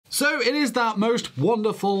So it is that most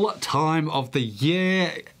wonderful time of the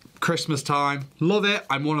year. Christmas time. Love it.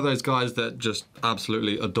 I'm one of those guys that just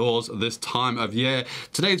absolutely adores this time of year.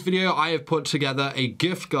 Today's video, I have put together a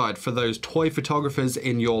gift guide for those toy photographers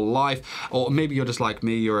in your life, or maybe you're just like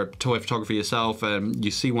me, you're a toy photographer yourself and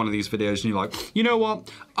you see one of these videos and you're like, you know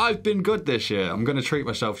what? I've been good this year. I'm gonna treat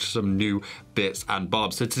myself to some new bits and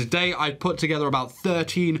bobs. So today I put together about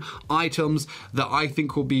 13 items that I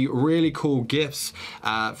think will be really cool gifts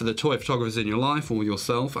for the toy photographers in your life or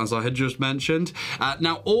yourself, as I had just mentioned.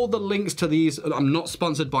 Now, all the links to these, I'm not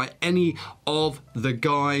sponsored by any of the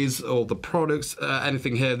guys or the products,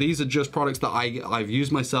 anything here. These are just products that I've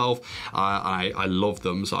used myself. I love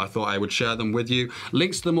them, so I thought I would share them with you.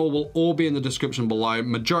 Links to them all will all be in the description below.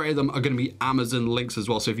 Majority of them are going to be Amazon links as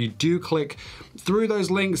well. So if you do click through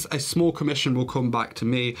those links, a small commission will come back to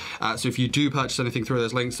me. So if you do purchase anything through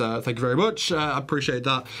those links, thank you very much. I appreciate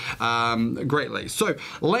that greatly. So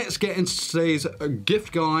let's get into today's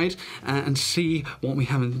gift guide and see what we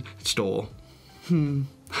have in store.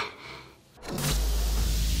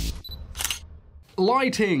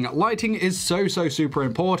 Lighting is so super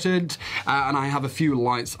important, and I have a few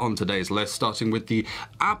lights on today's list, starting with the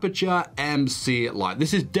Aputure MC light.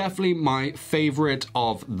 This is definitely my favorite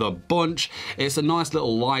of the bunch. It's a nice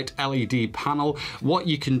little light LED panel. What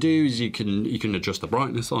you can do is you can adjust the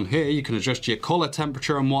brightness on here, you can adjust your color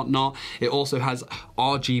temperature and whatnot. It also has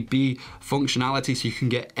RGB functionality, so you can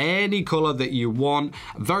get any color that you want.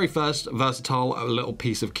 Very versatile, a little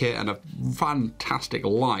piece of kit and a fantastic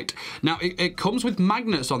light. Now it comes with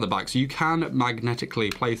magnets on the back, so you can magnetically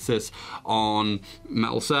place this on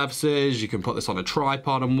metal surfaces. You can put this on a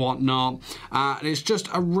tripod and whatnot, and it's just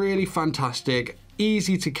a really fantastic,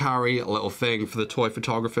 easy to carry little thing for the toy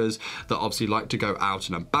photographers that obviously like to go out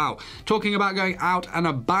and about. Talking about going out and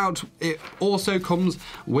about, it also comes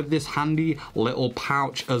with this handy little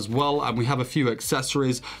pouch as well, and we have a few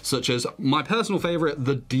accessories such as my personal favorite,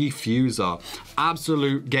 the diffuser.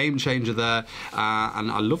 Absolute game changer there,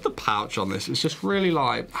 and I love the pouch on this. It's just really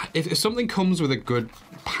like, if something comes with a good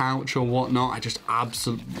pouch or whatnot, I just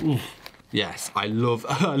absolutely... Yes, I love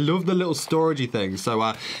the little storagey thing.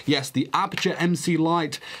 So yes, the Aputure MC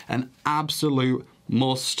light, an absolute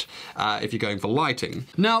must if you're going for lighting.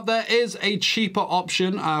 Now there is a cheaper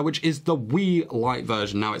option, which is the Wii light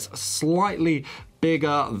version. Now it's slightly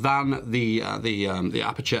bigger than the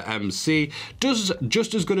Aputure MC. Does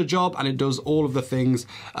just as good a job, and it does all of the things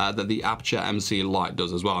that the Aputure MC light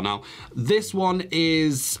does as well. Now this one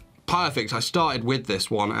is perfect. I started with this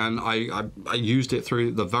one and I used it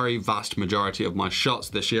through the very vast majority of my shots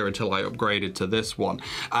this year until I upgraded to this one.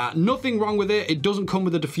 Nothing wrong with it. It doesn't come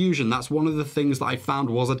with a diffusion. That's one of the things that I found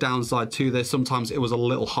was a downside to this. Sometimes it was a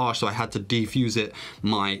little harsh, so I had to defuse it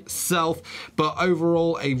myself. But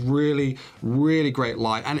overall, a really great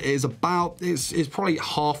light, and it is about, it's probably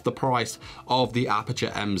half the price of the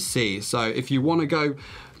Aputure MC. So if you want to go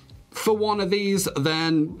for one of these,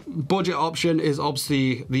 then budget option is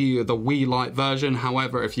obviously the Wii light version.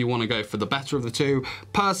 However, if you want to go for the better of the two,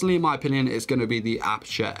 personally, in my opinion, it's going to be the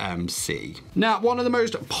Aputure MC. Now, one of the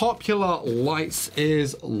most popular lights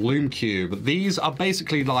is Lume Cube. These are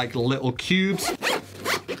basically like little cubes.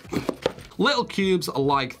 Little cubes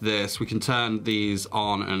like this. We can turn these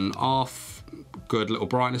on and off. Good little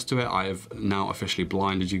brightness to it. I have now officially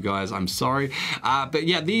blinded you guys, I'm sorry. But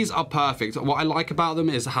yeah, these are perfect. What I like about them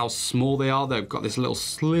is how small they are. They've got this little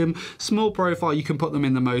slim, small profile. You can put them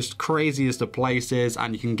in the most craziest of places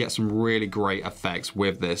and you can get some really great effects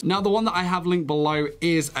with this. Now, the one that I have linked below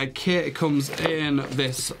is a kit. It comes in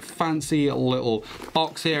this fancy little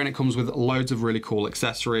box here, and it comes with loads of really cool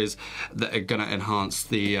accessories that are gonna enhance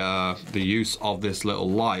the use of this little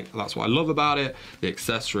light. That's what I love about it, the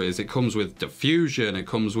accessories. It comes with diffusion. It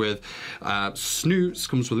comes with snoots,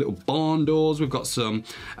 comes with little barn doors. We've got some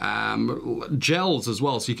gels as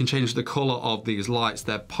well, so you can change the color of these lights.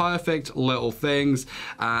 They're perfect little things,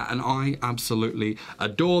 and I absolutely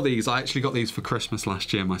adore these. I actually got these for Christmas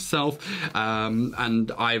last year myself,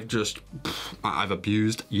 and I've used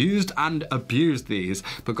and abused these,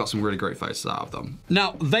 but got some really great photos out of them.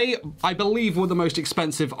 Now, they, I believe, were the most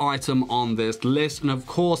expensive item on this list, and of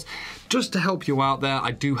course, just to help you out there, I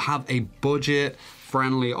do have a budget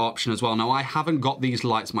friendly option as well. Now, I haven't got these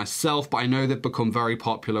lights myself, but I know they've become very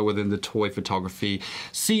popular within the toy photography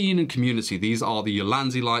scene and community. These are the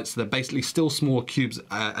Ulanzi lights. They're basically still small cubes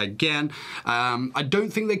again. I don't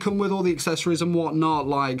think they come with all the accessories and whatnot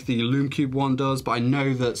like the Lume Cube one does, but I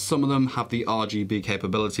know that some of them have the RGB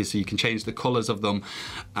capability, so you can change the colors of them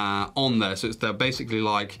on there. So they're basically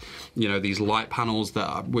like, you know, these light panels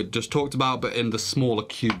that we just talked about, but in the smaller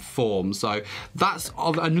cube form. So that's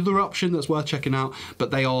another option that's worth checking out.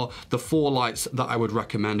 but they are the 4 lights that I would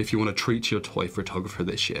recommend if you want to treat your toy photographer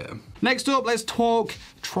this year. Next up, let's talk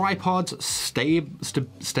tripods. Stability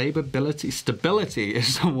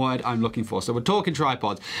is the word I'm looking for. So we're talking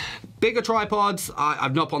tripods. Bigger tripods,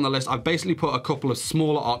 I've not put on the list. I've basically put a couple of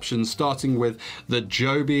smaller options, starting with the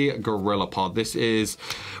Joby GorillaPod. This is,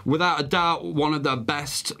 without a doubt, one of the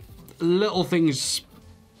best little things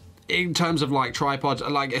in terms of like tripods,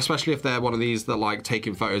 like especially if they're one of these that like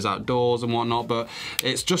taking photos outdoors and whatnot, but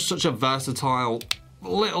it's just such a versatile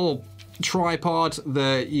little tripod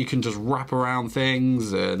that you can just wrap around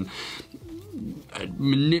things and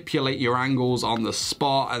manipulate your angles on the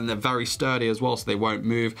spot, and they're very sturdy as well, so they won't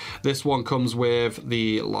move. This one comes with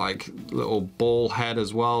the like little ball head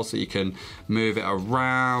as well, so you can move it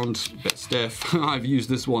around, a bit stiff. I've used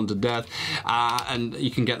this one to death, and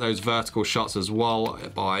you can get those vertical shots as well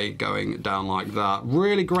by going down like that.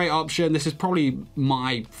 Really great option. This is probably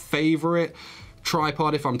my favorite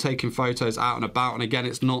tripod if I'm taking photos out and about, and again,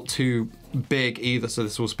 it's not too big either, so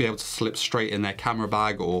this will be able to slip straight in their camera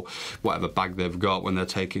bag or whatever bag they've got when they're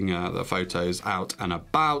taking the photos out and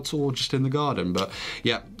about, or just in the garden. But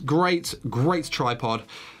yeah, great tripod.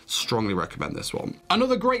 Strongly recommend this one.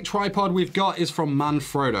 Another great tripod we've got is from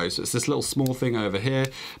Manfrotto. So it's this little small thing over here.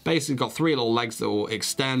 Basically got 3 little legs that will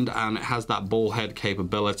extend, and it has that ball head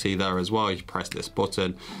capability there as well. You press this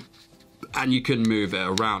button and you can move it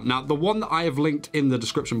around. Now, the one that I have linked in the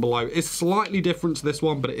description below is slightly different to this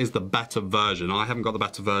one, but it is the better version. I haven't got the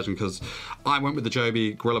better version because I went with the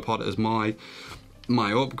Joby GorillaPod as my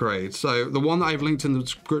upgrade. So the one that I've linked in the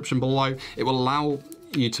description below, it will allow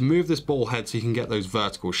you to move this ball head so you can get those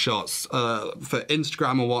vertical shots for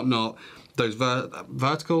Instagram or whatnot. Those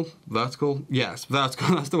vertical, yes,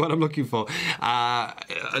 vertical, that's the word I'm looking for.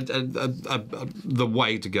 The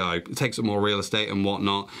way to go. It takes up more real estate and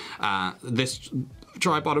whatnot. This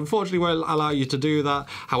tripod unfortunately won't allow you to do that.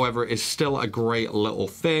 However, it is still a great little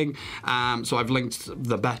thing. So I've linked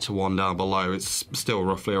the better one down below. It's still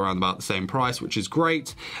roughly around about the same price, which is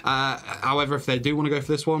great. However, if they do want to go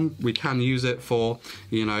for this one, we can use it for,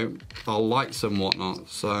 you know, our lights and whatnot.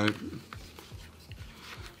 So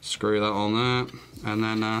screw that on there, and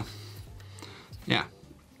then yeah,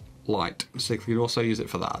 light. So you can also use it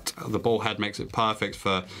for that. The ball head makes it perfect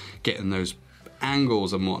for getting those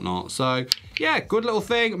angles and whatnot. So yeah, good little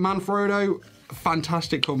thing. Manfrotto,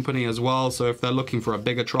 fantastic company as well. So if they're looking for a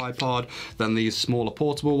bigger tripod than these smaller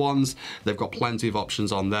portable ones, they've got plenty of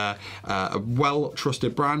options on there. A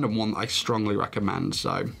well-trusted brand, and one that I strongly recommend.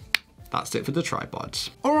 So that's it for the tripods.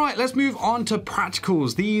 All right, let's move on to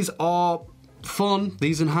practicals. These are fun.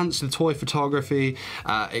 These enhance the toy photography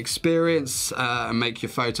experience and make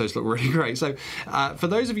your photos look really great. So for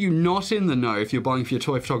those of you not in the know, if you're buying for your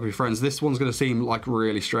toy photography friends, this one's going to seem like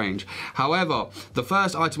really strange. However, the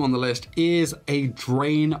first item on the list is a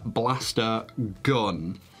drain blaster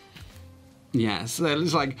gun. Yes,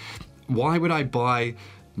 it's like, why would I buy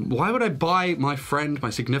my friend,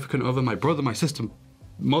 my significant other, my brother, my sister,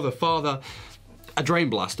 mother, father, a drain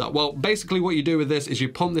blaster? Well, basically what you do with this is you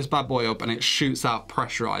pump this bad boy up and it shoots out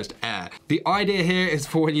pressurized air. The idea here is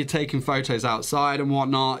for when you're taking photos outside and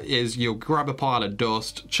whatnot, is you'll grab a pile of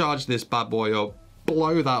dust, charge this bad boy up,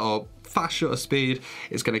 blow that up, fast shutter speed.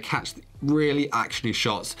 It's going to catch really actiony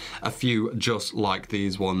shots, a few just like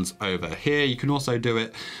these ones over here. You can also do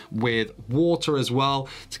it with water as well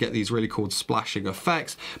to get these really cool splashing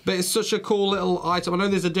effects, but it's such a cool little item. I know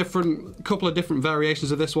there's a couple of different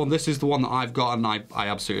variations of this one. This is the one that I've got, and I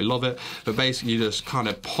absolutely love it. But basically you just kind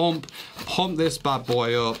of pump this bad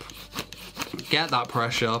boy up, get that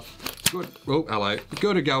pressure, good, oh hello,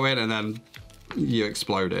 good to go in, and then you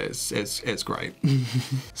explode it. It's great.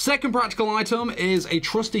 Second practical item is a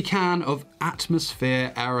trusty can of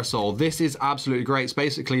atmosphere aerosol. This is absolutely great. It's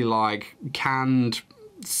basically like canned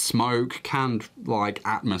smoke, canned like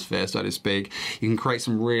atmosphere, so to speak. You can create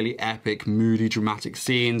some really epic, moody, dramatic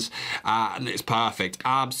scenes, and it's perfect.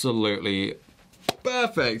 Absolutely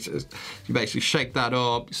perfect. You basically shake that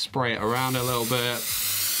up, spray it around a little bit,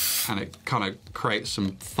 and it kind of creates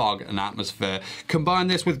some fog and atmosphere. Combine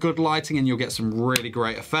this with good lighting and you'll get some really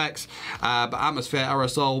great effects. But atmosphere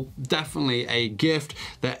aerosol, definitely a gift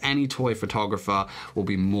that any toy photographer will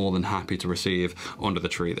be more than happy to receive under the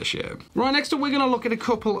tree this year. Right, next up we're gonna look at a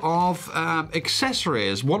couple of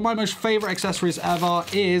accessories. One of my most favorite accessories ever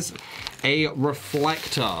is a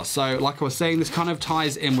reflector. So like I was saying, this kind of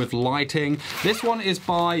ties in with lighting. This one is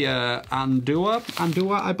by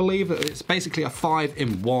Andua, I believe. It's basically a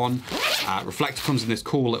 5-in-1. Reflector comes in this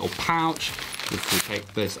cool little pouch. If we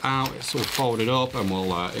take this out, it's all folded up, and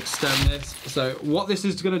we'll extend this. So what this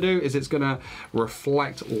is gonna do is it's gonna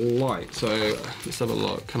reflect light. So let's have a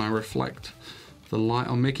look. Can I reflect the light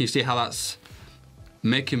on me. Can you see how that's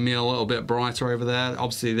making me a little bit brighter over there?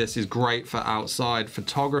 Obviously this is great for outside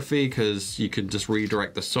photography because you can just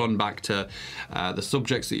redirect the sun back to the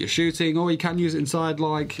subjects that you're shooting, or you can use it inside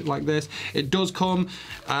like this. It does come,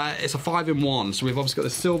 it's a 5-in-1, so we've obviously got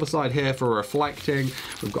the silver side here for reflecting.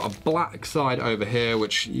 We've got a black side over here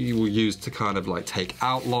which you will use to kind of like take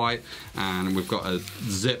out light, and we've got a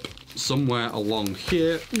zip somewhere along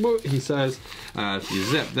here, he says. If you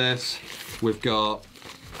zip this, we've got,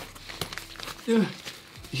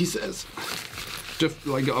 he says,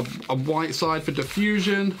 like a white side for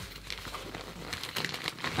diffusion,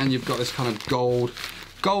 and you've got this kind of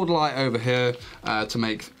gold light over here to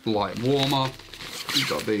make light warmer. You've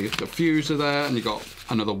got the diffuser there, and you've got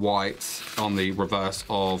another white on the reverse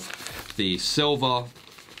of the silver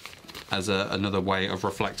as another way of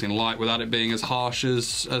reflecting light without it being as harsh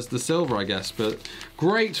as the silver, I guess. But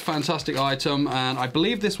great, fantastic item, and I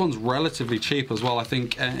believe this one's relatively cheap as well. I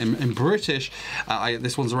think in British,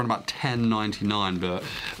 this one's around about $10.99, but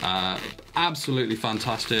absolutely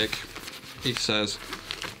fantastic. It says,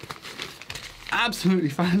 absolutely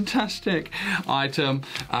fantastic item,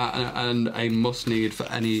 and a must-need for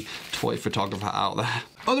any toy photographer out there.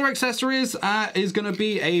 Other accessories is going to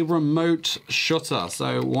be a remote shutter.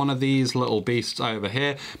 So one of these little beasts over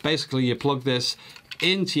here, basically you plug this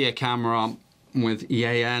into your camera with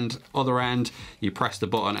EA end, other end, you press the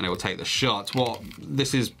button and it will take the shot. What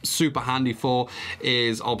this is super handy for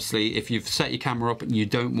is obviously if you've set your camera up and you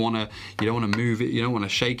don't want to move it, you don't want to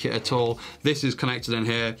shake it at all. This is connected in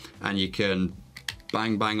here and you can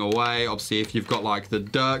bang away. Obviously if you've got like the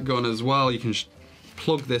dirt gun as well, you can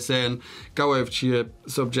plug this in, go over to your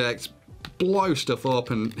subject, blow stuff up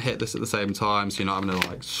and hit this at the same time, so you're not having to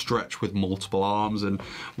like stretch with multiple arms and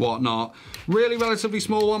whatnot. Really relatively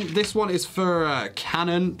small one. This one is for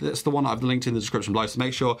Canon. That's the one I've linked in the description below, so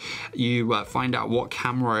make sure you find out what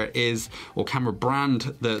camera it is or camera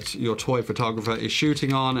brand that your toy photographer is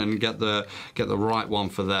shooting on and get the right one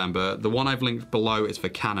for them. But the one I've linked below is for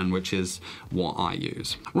Canon, which is what I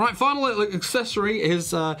use. Right, final little accessory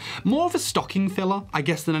is more of a stocking filler, I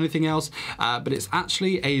guess, than anything else, but it's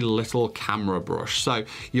actually a little camera brush. So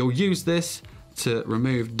you'll use this to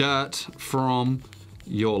remove dirt from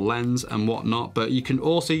your lens and whatnot, but you can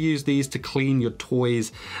also use these to clean your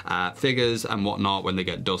toys, figures and whatnot when they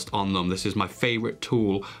get dust on them. This is my favorite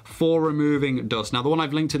tool for removing dust. Now the one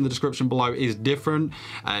I've linked in the description below is different.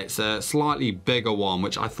 It's a slightly bigger one,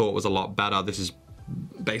 which I thought was a lot better. This is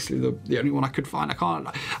basically the only one I could find.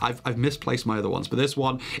 I've misplaced my other ones, but this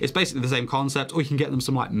one is basically the same concept, or you can get them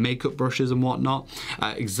some like makeup brushes and whatnot.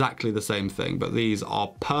 Exactly the same thing, but these are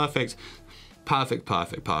perfect.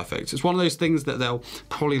 It's one of those things that they'll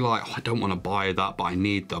probably like, oh, I don't want to buy that, but I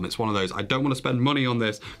need them. It's one of those, I don't want to spend money on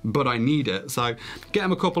this, but I need it. So get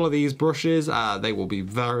them a couple of these brushes. They will be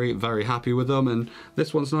very happy with them. And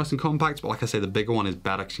this one's nice and compact, but like I say, the bigger one is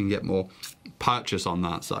better because you can get more purchase on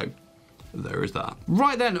that. So there is that.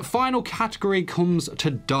 Right then, final category comes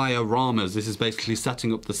to dioramas. This is basically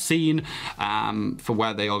setting up the scene for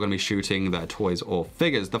where they are going to be shooting their toys or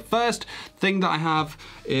figures. The first thing that I have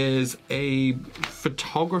is a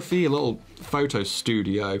photography, a little photo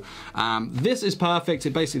studio. This is perfect.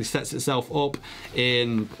 It basically sets itself up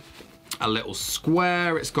in a little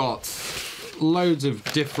square. It's got loads of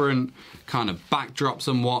different kind of backdrops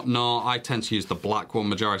and whatnot. I tend to use the black one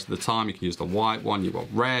majority of the time. You can use the white one. You've got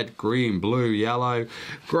red, green, blue, yellow.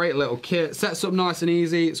 Great little kit. Sets up nice and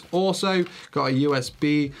easy. It's also got a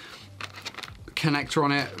USB connector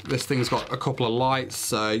on it. This thing's got a couple of lights,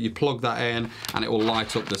 so you plug that in and it will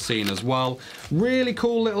light up the scene as well. Really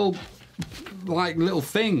cool little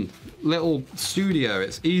little studio.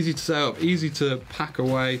 It's easy to set up, easy to pack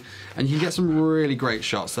away, and you can get some really great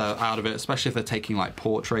shots out of it, especially if they're taking like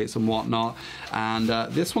portraits and whatnot. And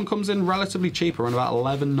this one comes in relatively cheap, around about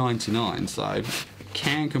 $11.99, so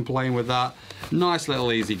can't complain with that. Nice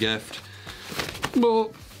little easy gift.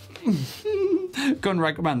 But couldn't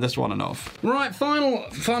recommend this one enough. Right,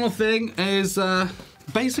 final thing is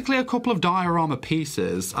basically a couple of diorama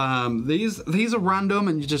pieces. These are random,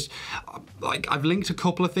 and you just like, I've linked a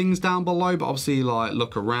couple of things down below, but obviously like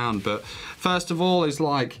look around. But first of all is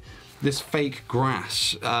like this fake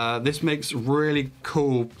grass. This makes really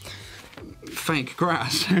cool fake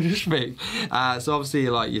grass, so to speak. So obviously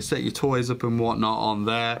like you set your toys up and whatnot on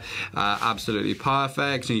there. Absolutely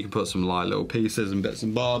perfect. And you can put some like little pieces and bits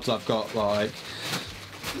and bobs. I've got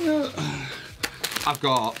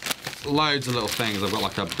loads of little things. I've got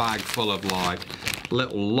like a bag full of like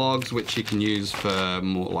little logs which you can use for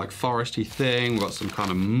more like foresty thing. We've got some kind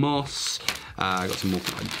of moss. I've got some more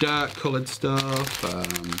kind of dirt coloured stuff.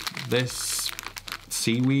 This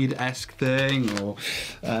seaweed-esque thing, or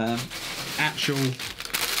actual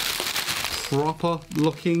proper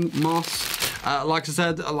looking moss. Like I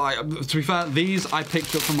said, to be fair, these I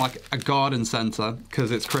picked up from like a garden centre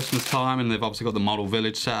because it's Christmas time and they've obviously got the model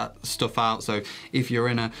village stuff out. So if you're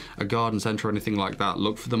in a garden centre or anything like that,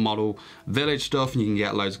 look for the model village stuff and you can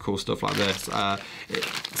get loads of cool stuff like this. It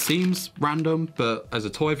seems random, but as a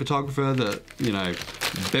toy photographer that, you know,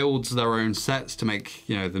 builds their own sets to make,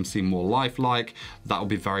 you know, them seem more lifelike, that will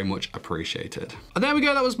be very much appreciated. And there we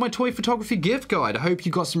go, that was my toy photography gift guide. I hope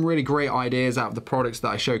you got some really great ideas out of the products that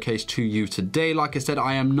I showcased to you today. Like I said,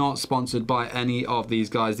 I am not sponsored by any of these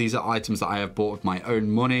guys. These are items that I have bought with my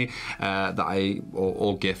own money,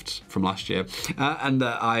 or gift from last year, and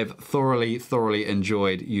that I've thoroughly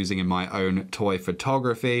enjoyed using in my own toy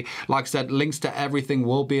photography. Like I said, links to everything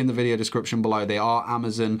will be in the video description below. They are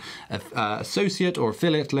Amazon associate or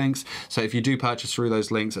affiliate links, so if you do purchase through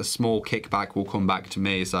those links, a small kickback will come back to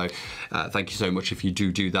me, so thank you so much if you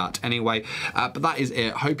do that anyway. But that is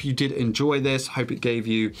it. Hope you did enjoy this. Hope it gave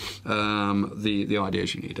you the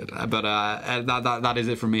ideas you needed. But that is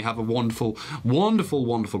it from me. Have a wonderful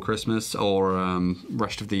Christmas, or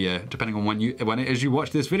rest of the year, depending on when it is you watch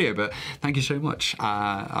this video. But thank you so much.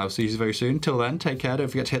 I'll see you very soon. Till then, take care. Don't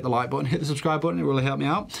forget to hit the like button, hit the subscribe button. It really helped me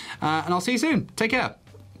out. And I'll see you soon. Take care.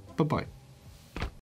 Bye-bye.